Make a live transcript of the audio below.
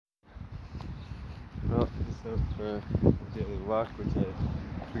myself for a daily walk, which I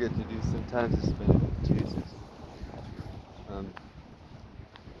forget to do sometimes, is spend it with Jesus. Um,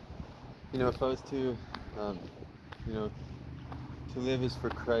 if I was to, um, you know, to live is for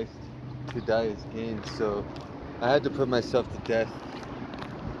Christ, to die is gain. So I had to put myself to death,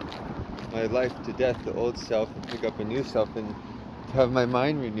 my life to death, the old self, and pick up a new self, and to have my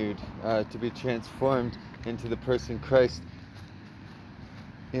mind renewed, to be transformed into the person Christ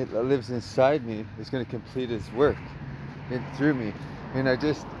it lives inside me is going to complete his work in through me. And I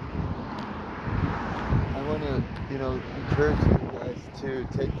want to, encourage you guys to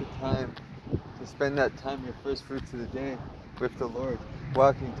take the time to spend that time, your first fruits of the day, with the Lord,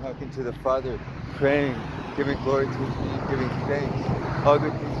 walking, talking to the Father, praying, giving glory to his name, giving thanks. All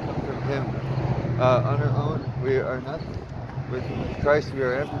good things come from him. On our own, we are nothing. With Christ, we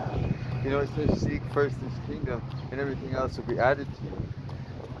are everything. It says, seek first his kingdom, and everything else will be added to you.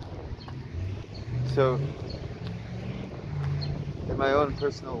 So, in my own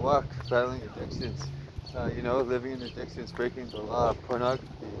personal walk, battling addictions, living in addictions, breaking the law, pornography,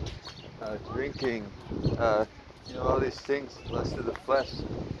 drinking, all these things, lust of the flesh,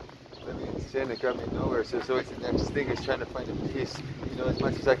 living in sin, it got me nowhere. So there's always the next thing is trying to find a peace. As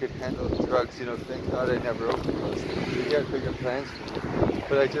much as I could handle drugs, thank God I never overdosed. He had bigger plans for me.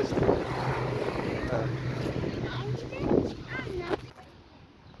 But I just,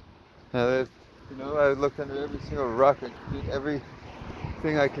 I looked under every single rock. I did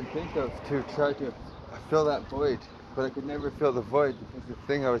everything I can think of to try to fill that void. But I could never fill the void because the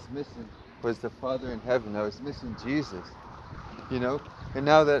thing I was missing was the Father in heaven. I was missing Jesus, And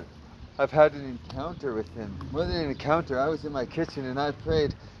now that I've had an encounter with him, more than an encounter, I was in my kitchen and I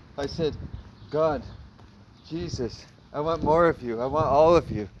prayed. I said, God, Jesus, I want more of you. I want all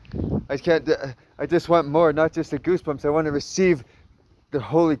of you. I just want more, not just the goosebumps. I want to receive the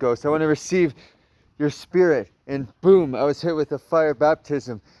Holy Ghost. I want to receive your spirit. And boom, I was hit with a fire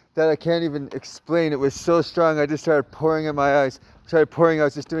baptism that I can't even explain. It was so strong. I just started pouring in my eyes. I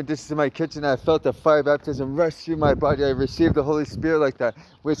was just doing dishes in my kitchen. I felt the fire baptism rush through my body. I received the Holy Spirit like that,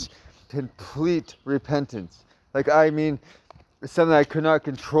 which complete repentance. It's something I could not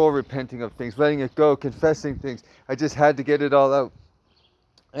control, repenting of things, letting it go, confessing things. I just had to get it all out.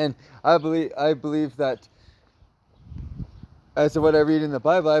 And I believe that, as to what I read in the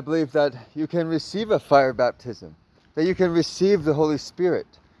Bible, I believe that you can receive a fire baptism, that you can receive the Holy Spirit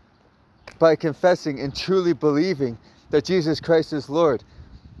by confessing and truly believing that Jesus Christ is Lord,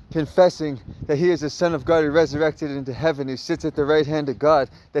 confessing that he is the Son of God who resurrected into heaven, who sits at the right hand of God,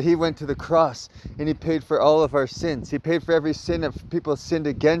 that he went to the cross and he paid for all of our sins. He paid for every sin that people sinned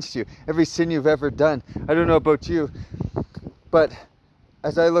against you, every sin you've ever done. I don't know about you, but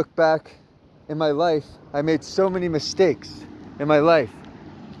as I look back in my life, I made so many mistakes in my life.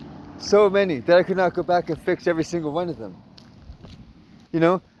 So many that I could not go back and fix every single one of them.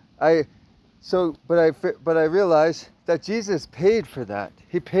 But I realized that Jesus paid for that.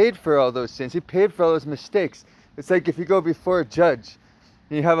 He paid for all those sins. He paid for all those mistakes. It's like if you go before a judge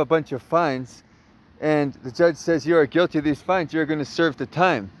and you have a bunch of fines and the judge says you are guilty of these fines, you're going to serve the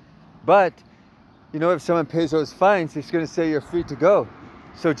time. But, if someone pays those fines, he's going to say you're free to go.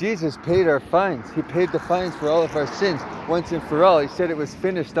 So Jesus paid our fines. He paid the fines for all of our sins once and for all. He said it was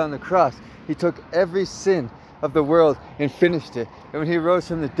finished on the cross. He took every sin of the world and finished it. And when he rose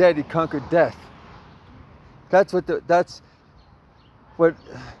from the dead, he conquered death. And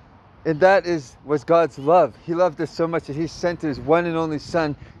that was God's love. He loved us so much that he sent his one and only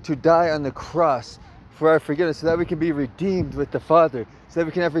Son to die on the cross for our forgiveness, so that we can be redeemed with the Father, so that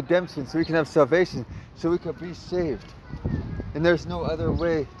we can have redemption, so we can have salvation, so we can be saved. And there's no other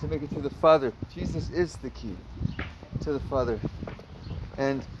way to make it to the Father. Jesus is the key to the Father.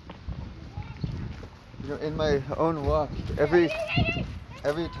 And in my own walk, every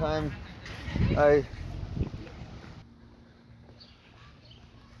time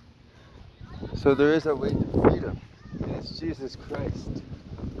so there is a way to freedom, and it's Jesus Christ.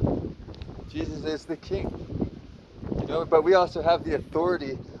 Jesus is the King. But we also have the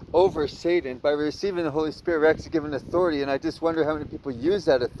authority over Satan. By receiving the Holy Spirit, we're actually given authority, and I just wonder how many people use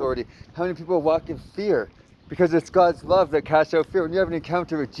that authority, how many people walk in fear, because it's God's love that casts out fear. When you have an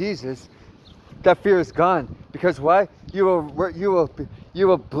encounter with Jesus, that fear is gone. Because why? You will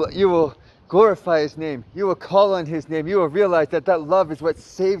glorify his name. You will call on his name. You will realize that love is what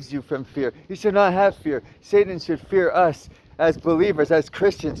saves you from fear. You should not have fear. Satan should fear us as believers, as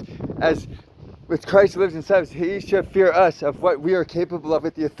Christians, as with Christ lives inside us. He should fear us of what we are capable of,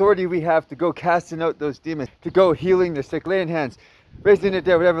 with the authority we have to go casting out those demons, to go healing the sick, laying hands, raising the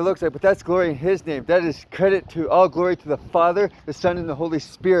dead, whatever it looks like. But that's glory in his name. That is credit to all glory to the Father, the Son, and the Holy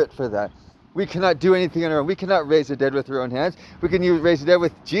Spirit for that. We cannot do anything on our own. We cannot raise the dead with our own hands. We can raise the dead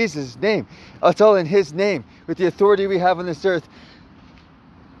with Jesus' name. It's all in his name. With the authority we have on this earth.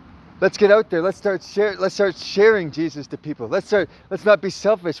 Let's get out there. Let's start sharing Jesus to people. Let's not be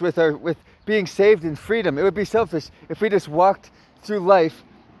selfish with being saved in freedom. It would be selfish if we just walked through life,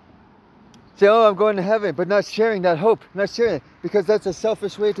 say, oh, I'm going to heaven, but not sharing that hope, not sharing it, because that's a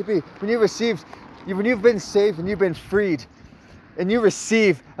selfish way to be. When you've been saved and you've been freed, and you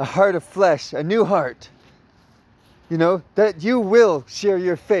receive a heart of flesh, a new heart, that you will share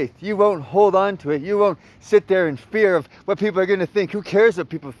your faith. You won't hold on to it. You won't sit there in fear of what people are going to think. Who cares what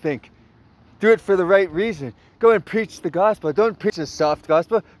people think? Do it for the right reason. Go and preach the gospel. Don't preach a soft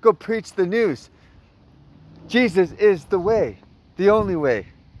gospel. Go preach the news. Jesus is the way, the only way.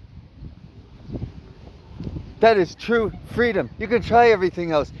 That is true freedom. You can try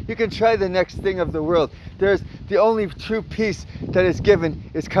everything else. You can try the next thing of the world. There's the only true peace that is given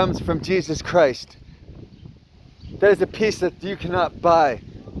comes from Jesus Christ. That is a peace that you cannot buy.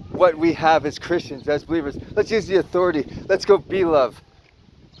 What we have as Christians, as believers. Let's use the authority. Let's go be love.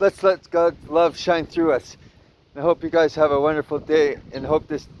 Let's let God's love shine through us. I hope you guys have a wonderful day and hope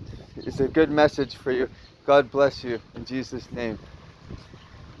this is a good message for you. God bless you in Jesus' name.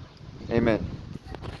 Amen.